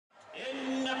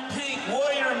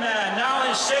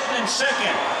sitting in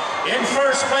second. In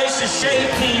first place is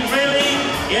Sheridan Really.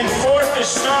 In fourth is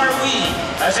Star Wee.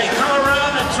 As they come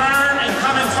around the turn and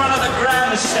come in front of the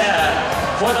grandstand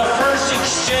for the first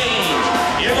exchange.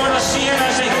 You're going to see it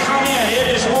as they come in.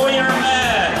 It is Warrior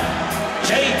Man,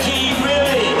 Sheridan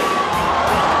Really,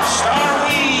 Star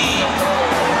Wee,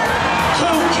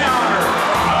 two counter.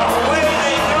 Away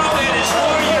they go. It is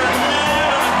Warrior Man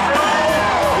on the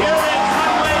throw. Here they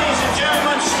come, ladies and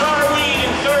gentlemen. Star Wee in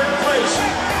third place.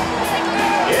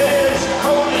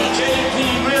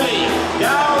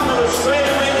 Down the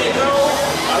straightaway they go,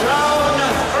 around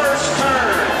the first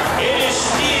turn. It is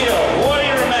Steel,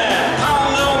 Warrior Man,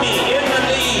 Paunomi in the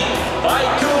lead by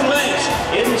 2 lengths.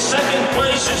 In second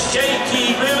place is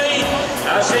JT Billy.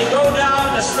 As they go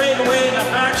down the straightaway in the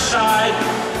backside,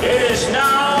 it is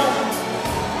now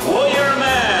Warrior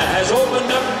Man has opened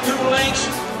up 2 lengths.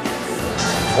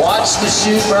 Watch the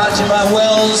Shoot, brought to you by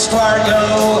Wells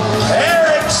Fargo.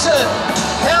 Erickson,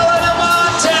 Helena,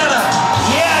 Montana.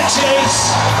 Yeah, Chase.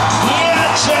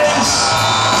 Yeah, Chase.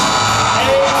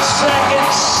 8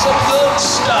 seconds, some good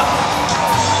stuff.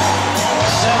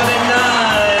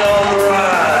 79 on the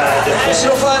ride.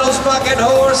 National Finals bucket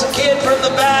horse, a kid from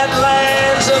the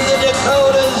Badlands of the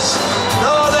Dakotas.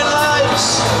 Northern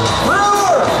Lights.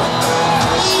 Brewer.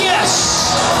 Yes.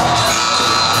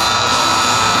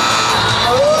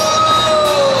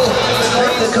 Oh,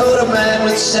 North Dakota man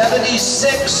with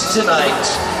 76 tonight.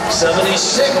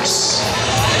 76.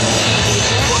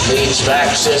 Leans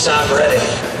back, says I'm ready.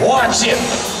 Watch him,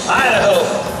 Idaho.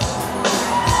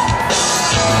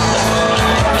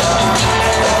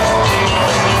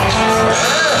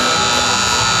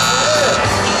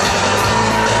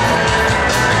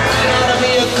 Ought to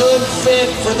be a good fit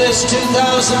for this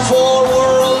 2004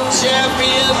 World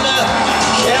Champion,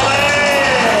 Kelly.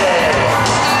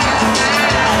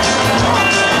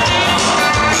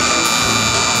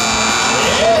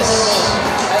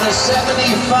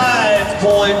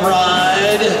 75-point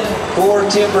ride for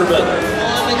Timberman.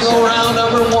 On to go round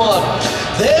number 1.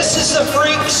 This is the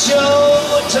freak show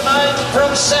tonight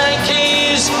from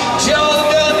Sankey's. Joe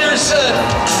Gunderson,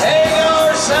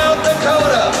 Hagar, South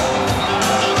Dakota.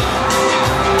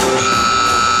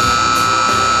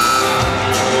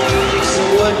 It's the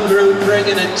Wood Group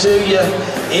bringing it to you.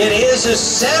 It is a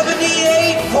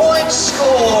 78-point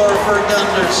score for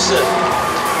Gunderson.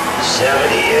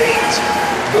 78.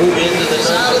 Move into the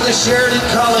out of the Sheridan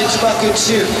College bucket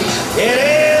shoot. It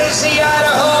is the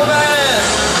Idaho man,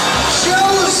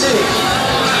 Josie.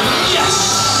 Yes.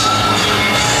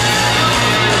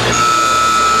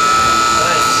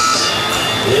 Nice.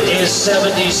 It is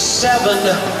 77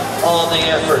 on the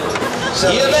effort. So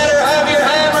you better have your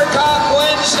hammer cock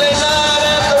Wednesday night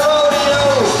at the rodeo.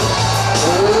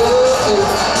 Ooh.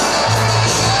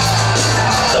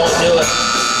 Don't do it.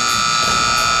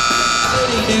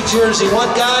 New Jersey, 1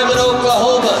 Guyman,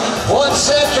 Oklahoma, 1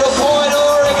 Central Point,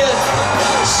 Oregon.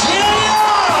 Yeah!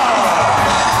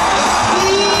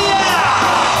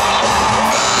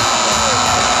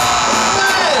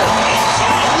 Man!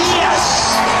 Yes!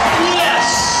 Yes!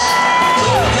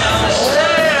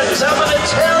 Friends, I'm gonna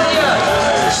tell you,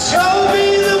 show me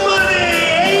the money,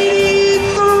 83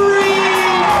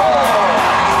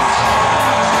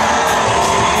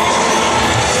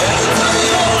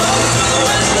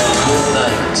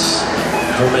 points.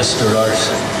 For Mr.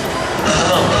 Larson.